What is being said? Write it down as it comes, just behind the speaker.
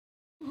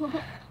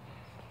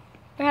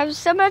We're having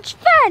so much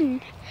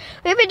fun.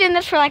 We've been doing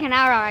this for like an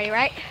hour already,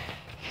 right?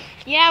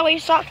 Yeah, we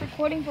stopped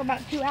recording for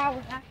about 2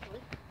 hours actually.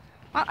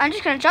 Well, I'm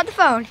just gonna drop the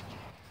phone.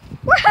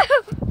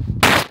 Woohoo!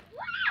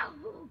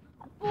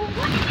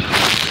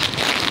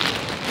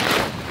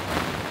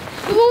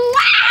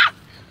 Wow!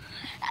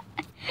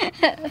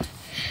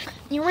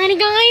 You ready,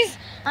 guys?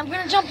 I'm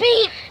gonna jump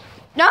in.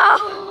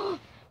 No!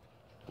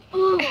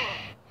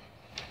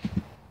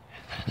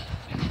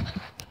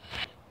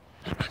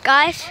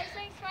 Guys. First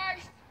things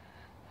first.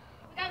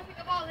 We gotta pick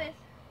up all this.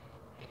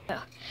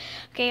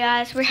 Okay,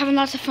 guys, we're having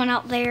lots of fun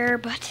out there,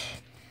 but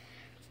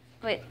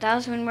wait, that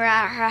was when we're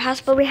at our house,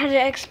 but we had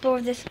to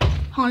explore this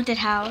haunted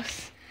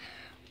house.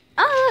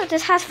 Oh, look,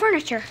 this has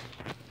furniture.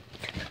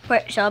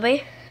 Wait,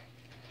 Shelby,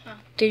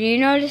 did you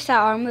notice that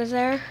arm was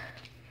there?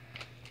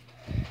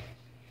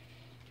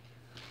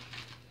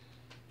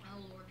 Oh,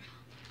 Lord.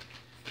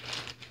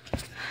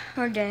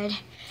 We're dead.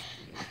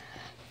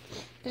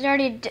 There's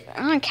already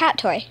a cat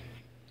toy.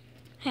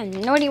 I have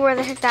no idea where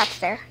the heck that's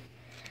there.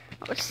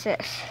 What's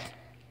this?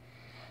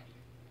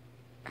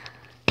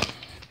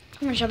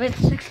 Come on, Shelby,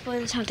 let's explore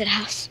this haunted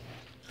house.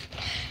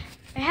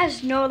 It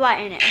has no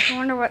light in it. I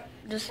wonder what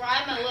just.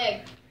 Ride my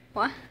leg.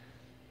 What?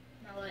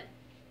 My leg.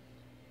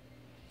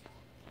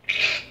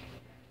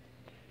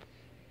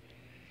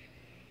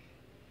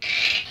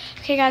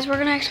 Okay, guys, we're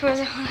gonna explore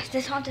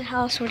this haunted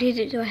house. What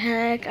the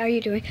heck are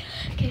you doing?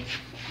 Okay.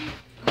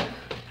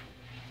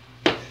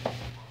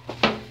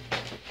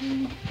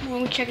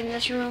 When we check in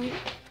this room.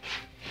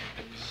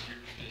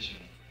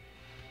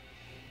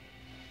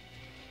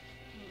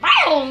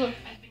 Mouse!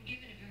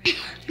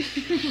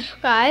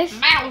 Guys,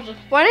 Mouse!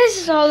 why does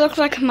this all look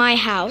like my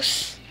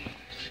house?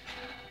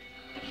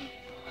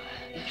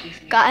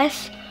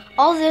 Guys,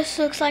 all this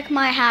looks like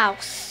my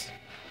house.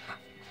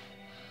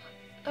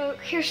 Oh,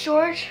 here's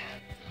George.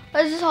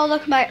 Why does this all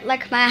look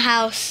like my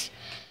house?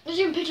 There's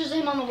even pictures of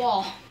him on the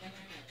wall.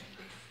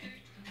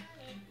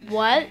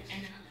 What?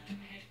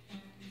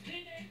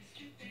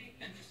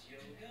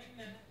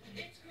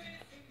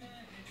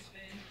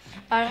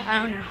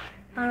 I don't know.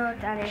 I don't know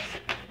what that is.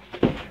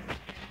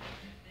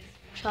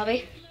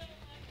 Shelby?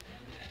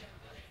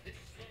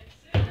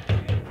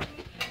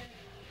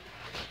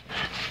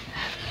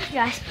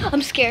 Guys,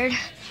 I'm scared.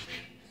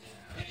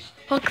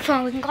 Look,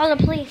 phone. We can call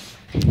the police.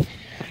 We're gonna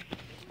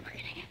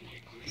get the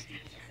police.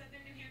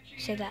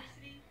 Say that.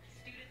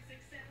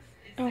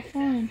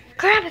 Offline.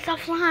 Crap! It's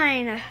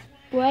offline.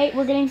 Wait,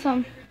 we're getting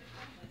some.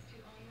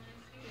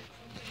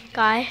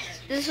 Guys,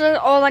 this is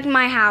all like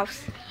my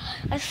house.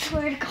 I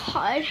swear to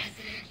God.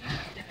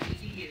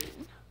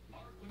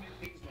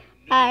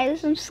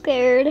 Guys, I'm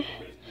scared.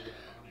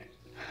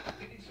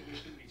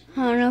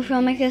 I don't know if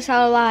I'll make this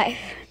out alive.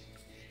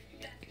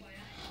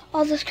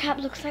 All this crap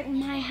looks like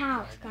my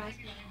house, guys.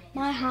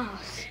 My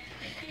house.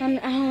 I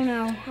don't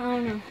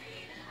know.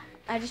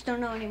 I just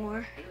don't know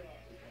anymore.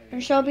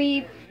 And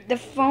Shelby, the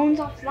phone's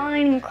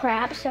offline and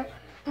crap, so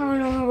I don't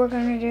know what we're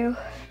gonna do.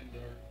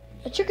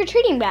 A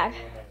trick-or-treating bag.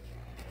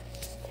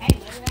 Hey.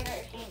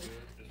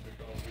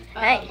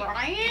 Brian?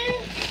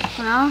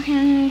 Well, I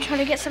can try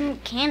to get some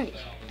candy.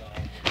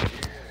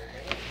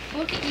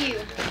 Look at you.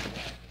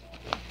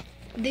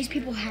 These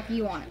people have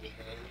you on it.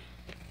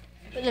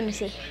 But let me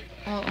see.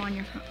 Oh, on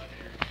your phone.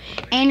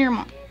 And your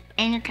mom.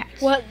 And your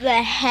cats. What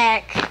the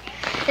heck?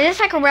 Is this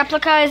like a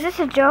replica? Is this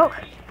a joke?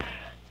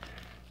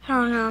 I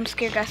don't know. I'm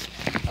scared, guys.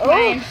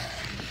 Brian.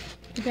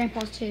 Your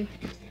grandpa's too.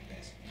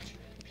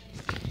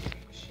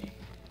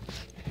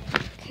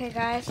 Okay,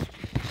 guys.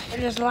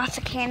 There's lots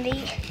of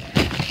candy.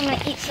 I'm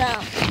gonna eat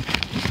some.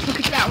 Look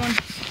at that one.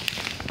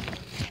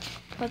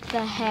 What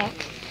the heck?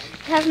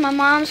 It has my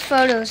mom's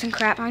photos and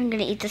crap. I'm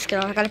gonna eat this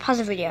girl. I gotta pause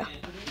the video.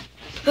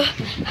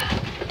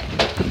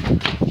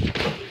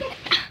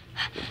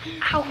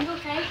 Ow. You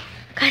okay?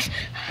 Guys,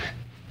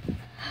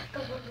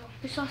 Go.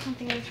 we saw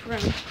something in this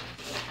room.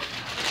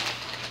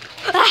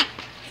 Ah!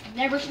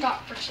 Never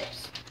stop for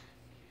chips.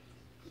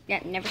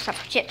 Yeah, never stop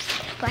for chips.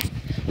 But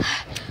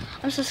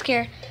I'm so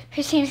scared. If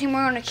you see anything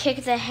more, I'm gonna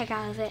kick the heck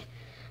out of it.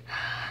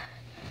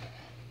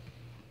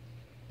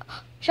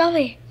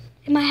 Shelby,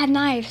 it might have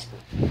knives.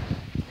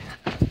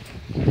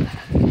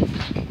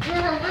 Come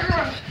on,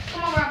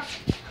 Rob.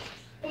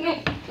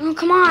 Oh,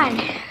 come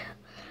on.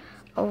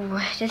 Oh,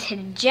 I just hit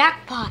a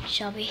jackpot,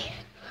 Shelby.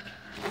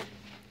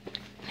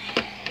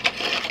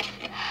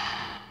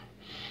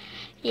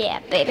 Yeah,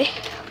 baby.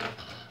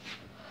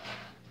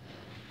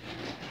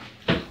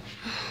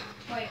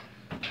 Wait.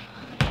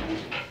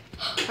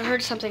 I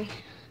heard something.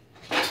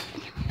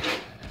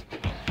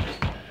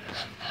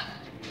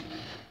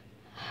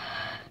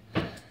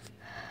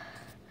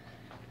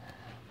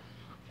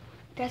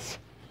 Guess,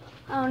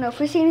 I don't know if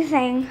we see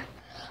anything.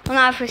 Well,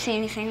 not if we see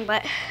anything,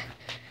 but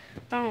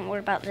don't worry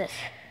about this.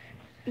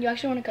 You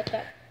actually want to cut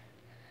that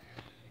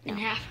in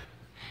half?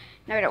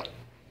 No, I don't.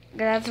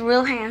 That's a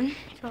real hand,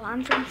 so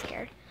I'm freaking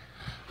scared.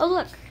 Oh,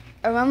 look,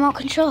 a remote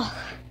control.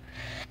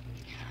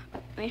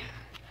 Wait.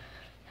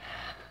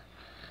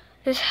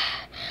 Please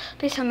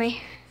tell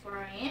me.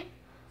 Brian?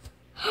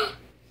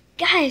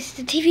 Guys,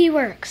 the TV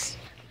works.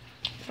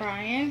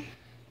 trying.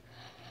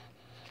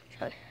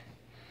 Shelby.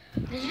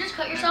 Did you just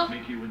cut yourself?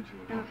 Make you into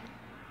a woman.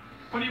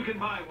 But you can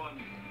buy one.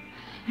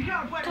 You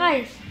gotta play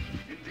Guys,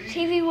 Indeed.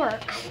 TV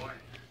works. Cowboy.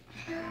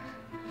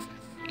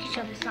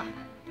 Shelby, stop.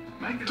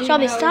 Make it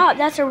Shelby, know- stop.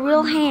 That's a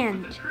real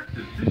hand.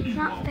 It's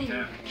not fake.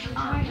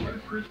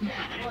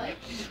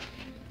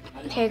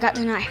 Okay, I got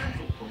the knife.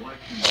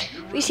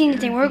 If you see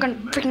anything, we're gonna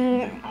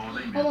freaking.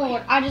 Oh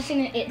Lord, I just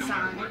seen an it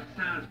sign.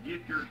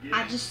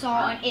 I just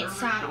saw an it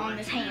sign on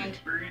this hand.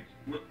 I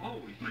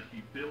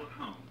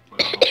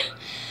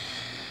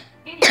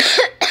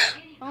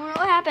don't know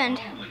what happened.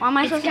 Why am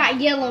I It's supposed got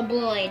yellow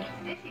blood.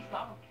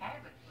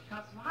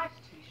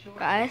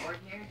 Guys,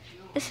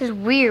 this is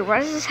weird. Why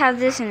does this have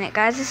this in it,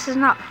 guys? This is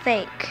not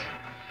fake.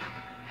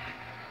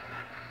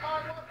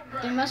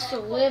 They must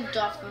have lived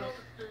off of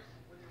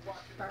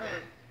fur.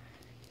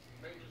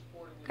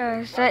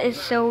 Guys, that is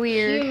so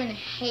weird. Human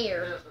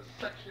hair. There's a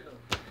section of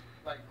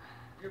like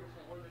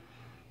beautiful women,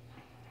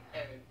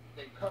 and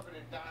they covered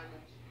in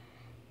diamonds.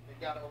 They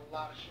got a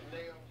lot of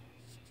Chanel.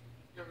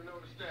 You ever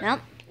notice that? Nope.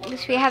 At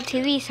least we have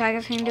TV, so I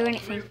guess we can do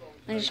anything.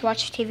 And just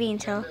watch TV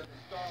until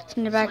it's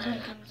in the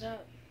background. Comes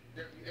up.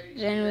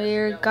 Then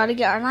we gotta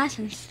get our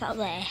license. Stop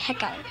the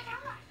heck out of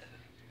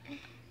it.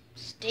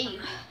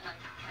 Steve.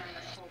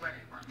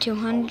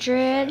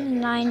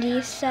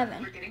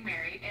 297. We're getting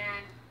married,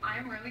 and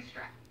I'm really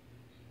stressed.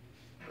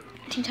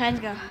 2 times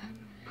go.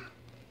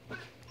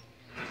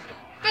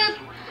 Beep,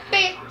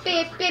 beep,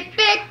 beep, beep,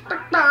 beep,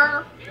 beep.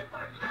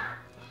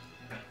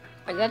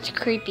 Like, that's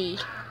creepy.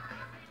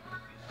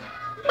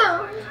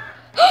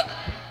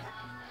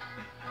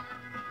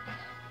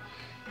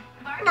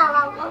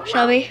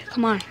 Shelby,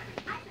 come on.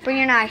 Bring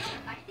your knife.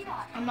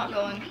 I'm not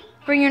going.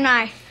 Bring your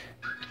knife.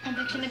 I'm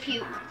fixing to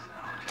puke.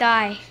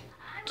 Die.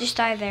 Just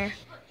die there.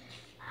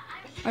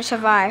 Or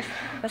survive.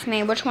 With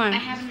me. Which one? I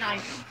have a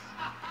knife.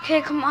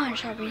 Okay, come on,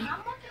 Shelby.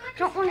 I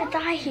don't want to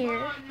die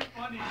here.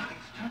 I'm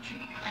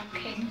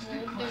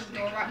capable. There's a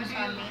door right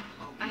beside me.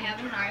 I have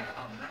a knife.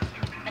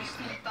 I just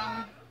need a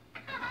phone.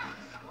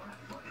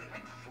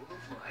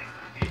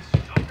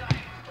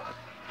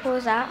 What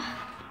was that? I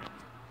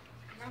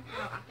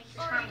think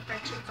you're trying to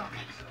French chips on me.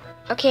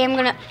 Okay, I'm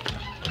gonna...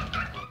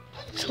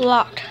 It's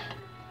locked.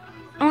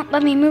 Don't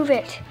let me move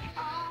it.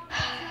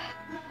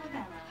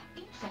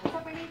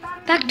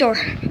 Back door.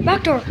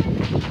 Back door.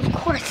 Of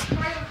course.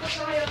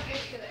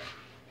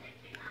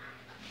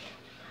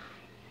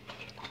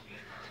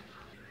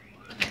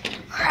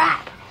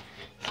 Crap.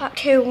 Lock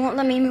 2 won't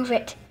let me move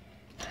it.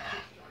 I'm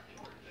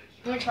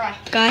gonna try.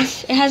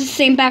 Guys, it has the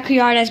same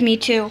backyard as me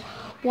too.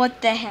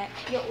 What the heck?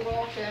 Get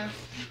walked in.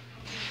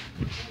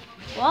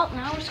 Well,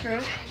 now we're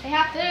screwed. They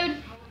have food.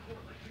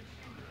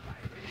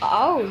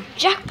 Oh,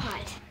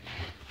 jackpot.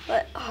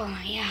 But, oh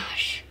my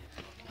gosh.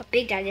 How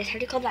big that is. How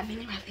do you call that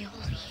mini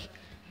ravioli?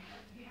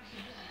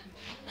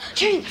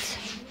 Drinks.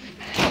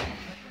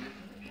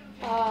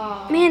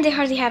 Oh. Man, they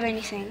hardly have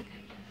anything.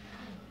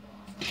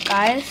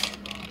 Guys,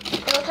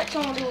 It looks like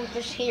someone who was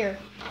just here.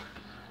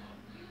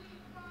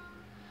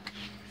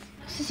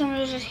 this is someone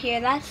who's just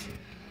here. That's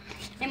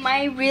in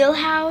my real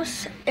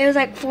house. It was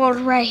like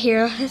folded right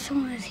here. This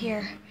one is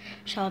here.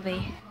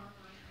 Shelby.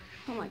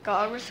 Oh my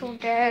god, we're so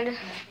dead.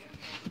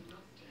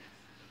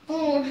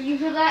 Oh, did you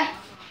hear that?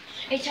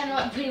 It sounded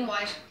like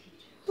Pennywise.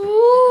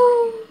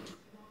 Ooh.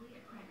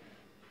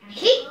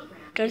 He.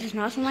 Does this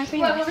not sound like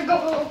me? Wait,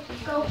 go.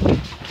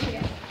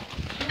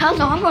 Hell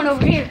no, I'm going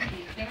over here.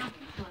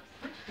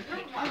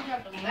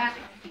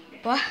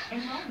 What?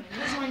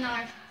 Where's my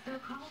knife?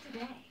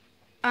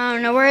 I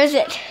don't know. Where is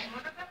it?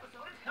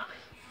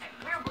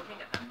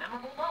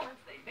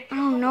 I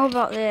don't know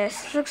about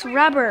this. This looks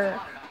rubber.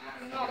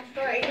 I'm not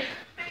afraid.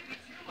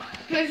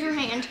 Move your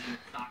hand.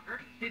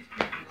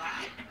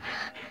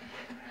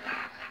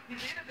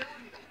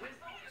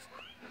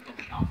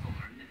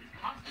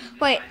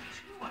 Wait.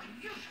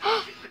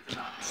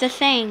 It's a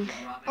thing.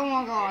 Oh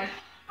my god.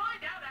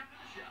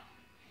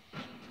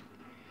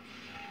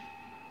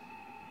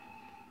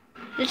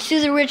 Let's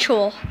do the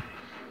ritual.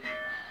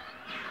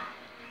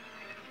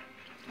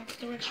 What's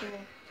the ritual?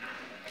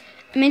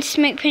 It means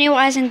to make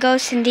Pennywise and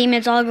ghosts and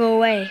demons all go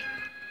away.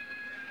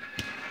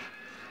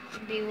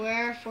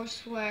 Beware,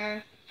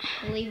 forswear,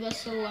 leave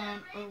us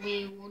alone, or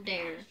we will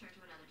dare.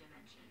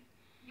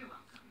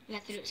 We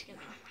have to do it together.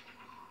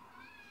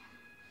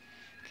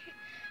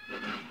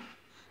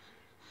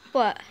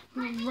 What?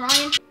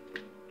 Ryan?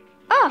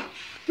 Oh,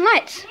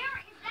 lights.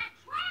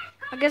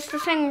 I guess the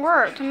thing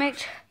worked to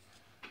make...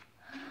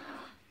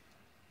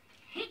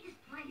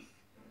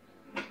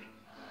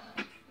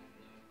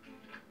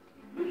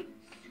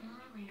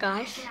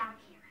 Guys,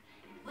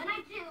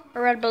 a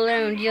red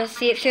balloon. You'll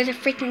see it through the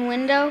freaking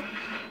window.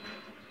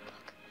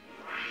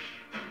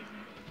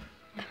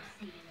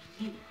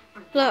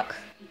 Look.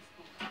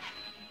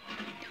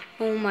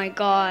 Oh my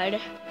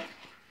god.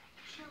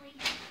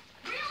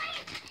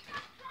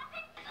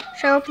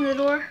 Should I open the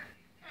door?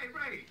 Hey,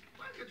 Ray,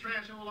 why is your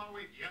trash hole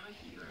always yelling?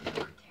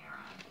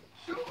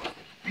 Sure.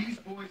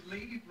 Beast Boy's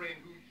lady friend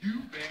who you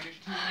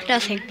banished to another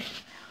Nothing. dimension.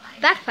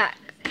 Backpack.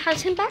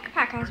 Has him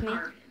backpack as me.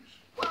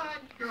 Well,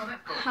 I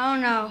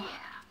don't know.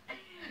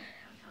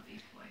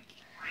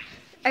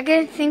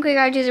 I think we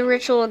gotta do the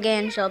ritual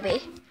again,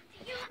 Shelby.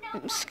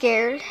 I'm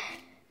scared.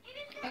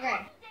 Okay.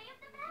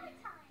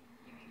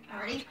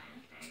 Ready?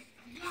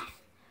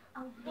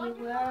 We will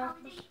swear,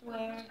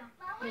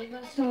 we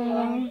will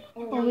swear,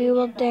 Or we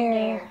will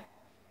dare.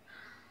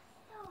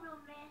 So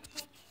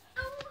romantic.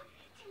 Oh,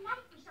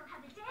 tonight we shall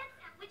have a dance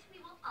at which we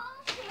will all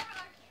share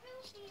our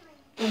true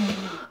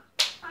feelings.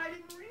 I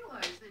didn't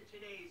realize that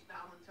today's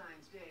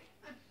Valentine's Day.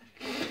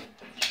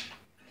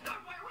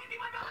 Why would it be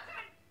my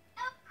Valentine?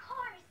 Of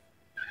course.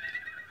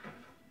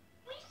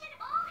 We should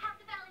all have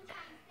the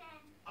Valentine's then.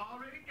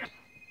 Already got.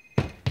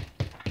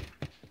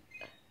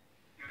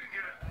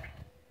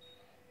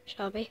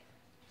 Shelby.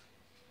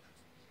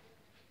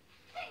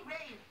 Hey,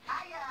 Ray, I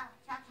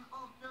got some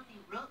old filthy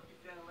rope to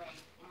throw away.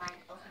 You mind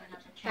opening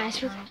up the Guys,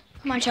 trash?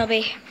 come on,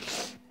 Shelby.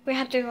 We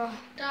have to go.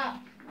 stop.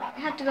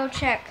 We have to go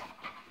check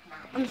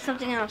on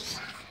something else.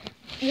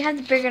 You have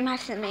the bigger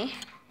knife than me.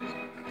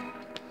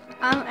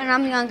 And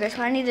I'm younger,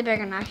 so I need the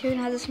bigger knife. You can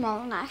have the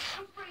smaller knife.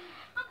 I'm free.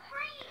 I'm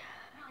free.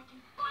 Now I can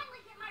finally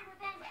get my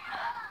revenge.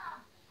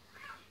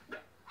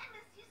 I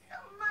miss you so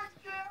much,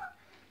 girl.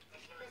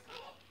 Did you miss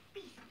me?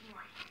 Beast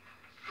boy.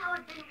 How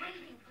I've been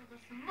waiting for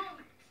this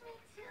moment. Me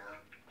too.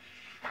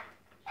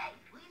 Hey,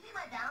 will you be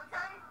my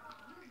Valentine?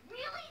 You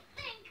really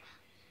think?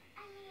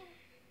 I mean,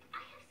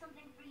 I have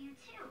something for you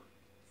too.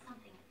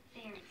 Something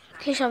very special.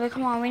 Okay, Shelby,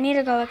 come on. We need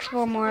to go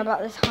explore more about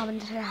this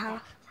haunted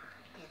house.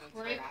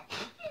 It is.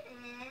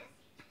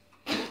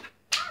 I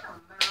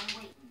don't mind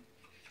waiting.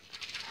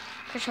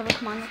 Okay, Shelby,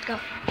 come on. Let's go.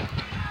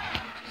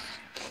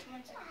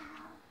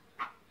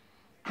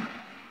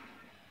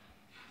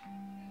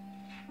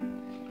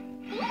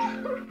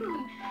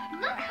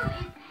 Look who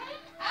is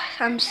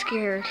I'm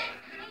scared.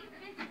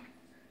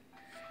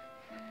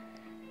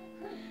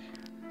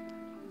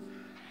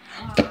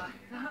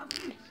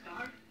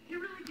 You're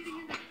really getting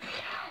into this.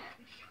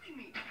 It's shooting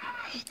me.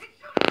 It's shooting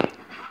me.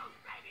 Oh,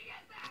 baby,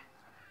 yes, that.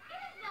 It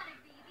is not a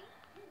baby.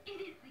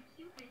 It is the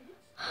Cupid.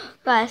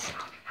 Guys.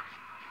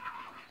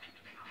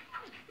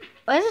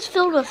 Why is this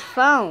filled with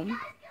foam?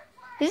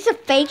 Is this a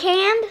fake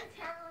hand?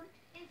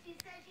 And she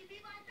said she'd be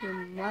my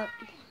You what?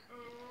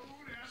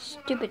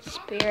 Stupid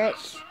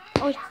spirits.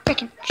 Always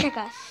freaking trick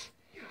us.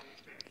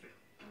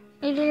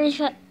 We literally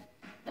shut.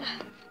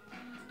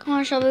 Come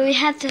on, Shelby. We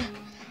have to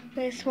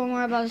explore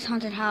more about this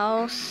haunted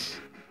house.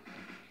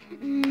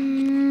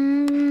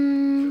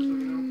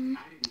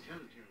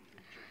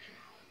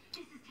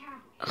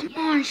 Come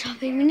on,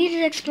 Shelby. We need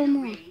to explore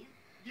more. Yeah,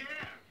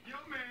 your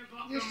man's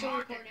off You're the still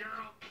market,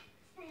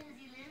 recording.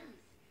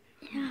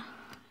 girl.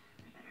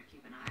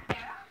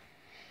 Yeah.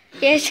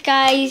 Yes,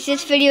 guys.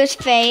 This video is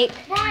fake.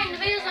 Brian, the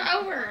video's not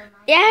over.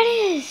 Yeah,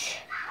 it is.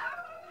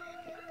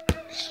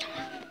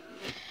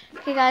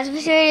 Okay, guys,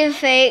 this video is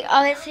fake.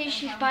 Obviously,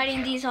 she's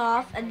biting these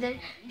off, and then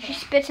she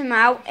spits them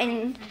out,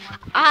 and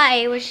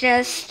I was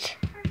just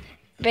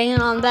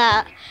banging on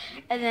that,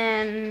 and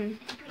then,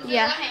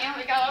 yeah, Ham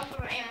we got off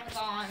of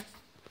Amazon.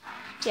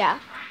 yeah.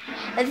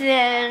 And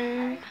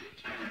then,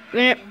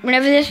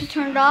 whenever this was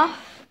turned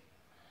off,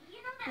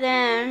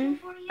 then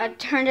I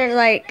turned it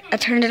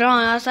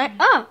on, and I was like,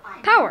 oh,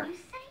 power.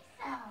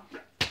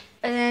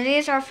 And then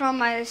these are from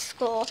my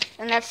school,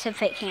 and that's a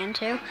fake hand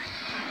too.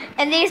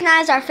 And these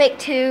knives are fake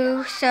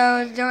too,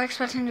 so don't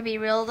expect them to be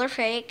real. They're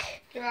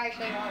fake. You're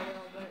actually not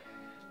real, but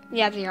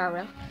Yeah, they are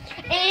real.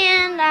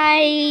 And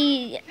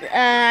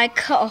I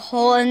cut a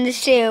hole in the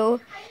shoe.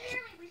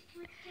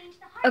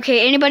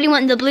 Okay, anybody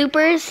want the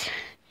bloopers?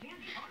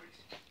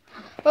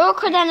 We'll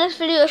record down this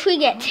video. If we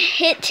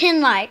hit 10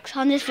 likes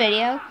on this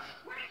video,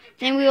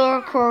 then we will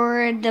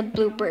record the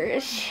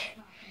bloopers.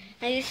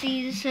 As you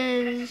see, this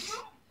is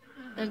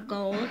a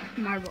gold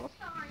marble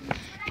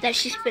that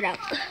she spit out.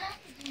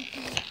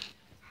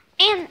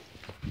 And,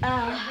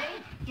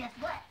 Guess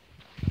what?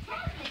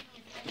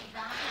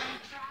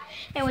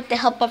 and with the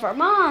help of our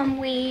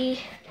mom,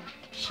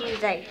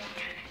 she's like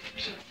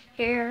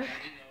here.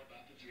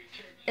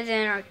 And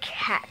then our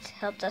cat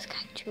helped us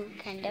to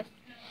kind of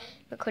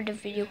record the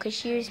video because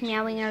she was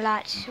meowing a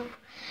lot. So,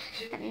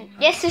 and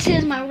yes, this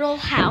is my real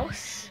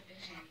house.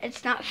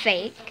 It's not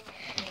fake.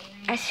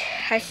 I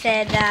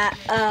said that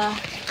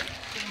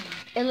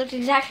it looked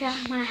exactly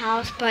like my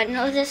house, but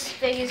no, this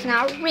thing is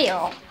not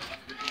real.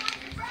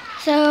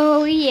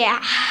 So yeah,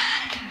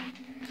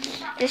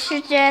 this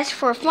is just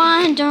for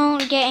fun.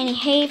 Don't get any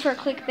hate for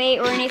clickbait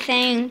or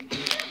anything.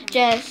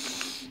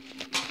 It's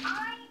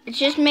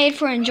just made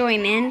for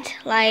enjoyment.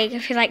 Like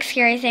if you like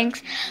scary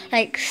things,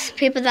 like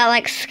people that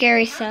like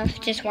scary stuff,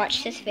 just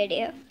watch this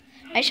video.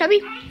 Right,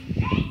 Shelby?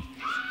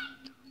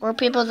 Or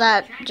people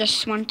that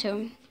just want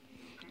to.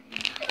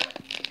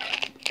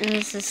 And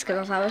this is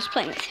Skittles I was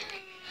playing with.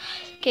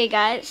 Okay,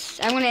 guys,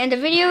 I'm going to end the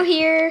video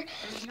here.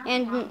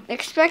 And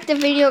expect the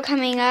video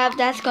coming up.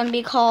 That's going to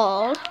be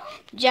called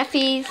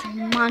Jeffy's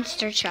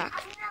Monster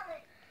Truck.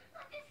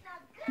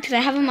 Because I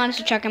have a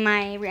monster truck in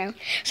my room.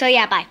 So,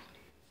 yeah, bye.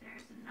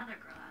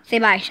 Say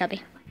bye,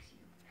 Shelby.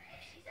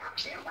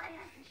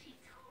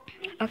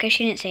 Okay,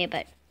 she didn't say it,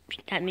 but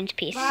that means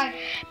peace. Bye.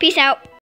 Peace out.